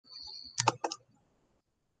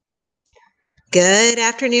Good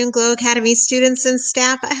afternoon, Glow Academy students and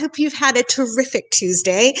staff. I hope you've had a terrific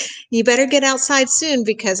Tuesday. You better get outside soon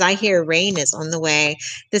because I hear rain is on the way.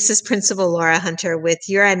 This is Principal Laura Hunter with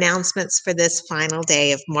your announcements for this final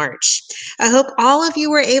day of March. I hope all of you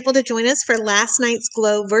were able to join us for last night's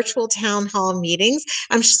Glow virtual town hall meetings.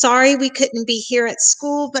 I'm sorry we couldn't be here at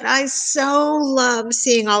school, but I so love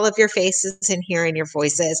seeing all of your faces and hearing your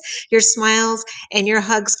voices. Your smiles and your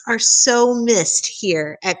hugs are so missed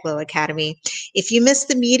here at Glow Academy. If you missed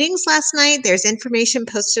the meetings last night, there's information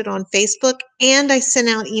posted on Facebook, and I sent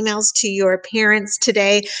out emails to your parents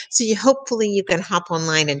today, so hopefully you can hop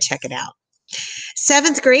online and check it out.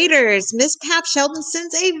 Seventh graders, Miss Pap Sheldon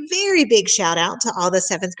sends a very big shout out to all the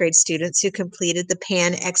seventh grade students who completed the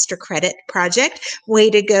PAN Extra Credit Project. Way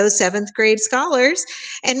to go, seventh grade scholars.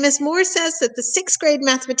 And Miss Moore says that the sixth grade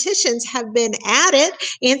mathematicians have been at it,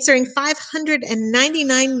 answering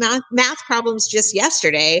 599 math problems just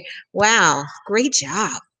yesterday. Wow, great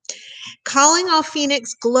job. Calling all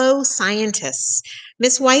Phoenix Glow scientists.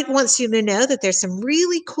 Miss White wants you to know that there's some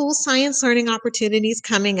really cool science learning opportunities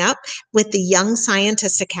coming up with the Young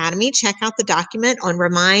Scientists Academy. Check out the document on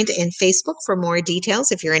Remind and Facebook for more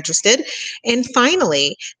details if you're interested. And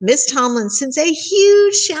finally, Miss Tomlin sends a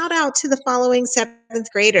huge shout out to the following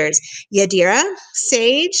seventh graders: Yadira,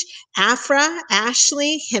 Sage, Afra,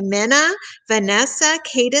 Ashley, Jimena, Vanessa,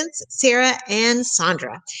 Cadence, Sarah, and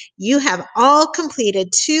Sandra. You have all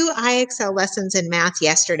completed 2 IXL lessons in math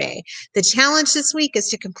yesterday. The challenge this week is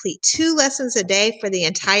to complete 2 lessons a day for the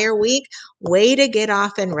entire week. Way to get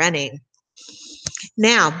off and running.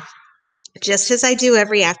 Now, just as I do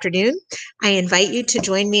every afternoon, I invite you to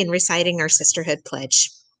join me in reciting our Sisterhood Pledge.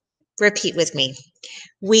 Repeat with me.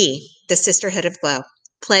 We, the Sisterhood of Glow,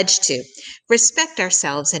 pledge to respect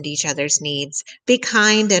ourselves and each other's needs, be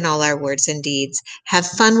kind in all our words and deeds, have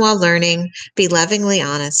fun while learning, be lovingly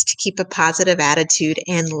honest, keep a positive attitude,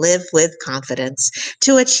 and live with confidence.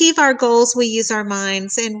 To achieve our goals, we use our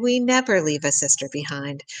minds, and we never leave a sister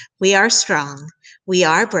behind. We are strong. We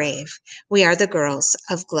are brave. We are the girls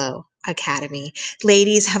of Glow Academy.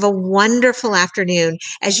 Ladies, have a wonderful afternoon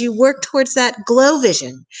as you work towards that Glow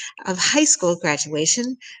vision of high school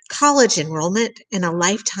graduation, college enrollment, and a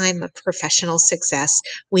lifetime of professional success.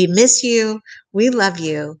 We miss you. We love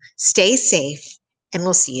you. Stay safe, and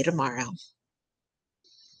we'll see you tomorrow.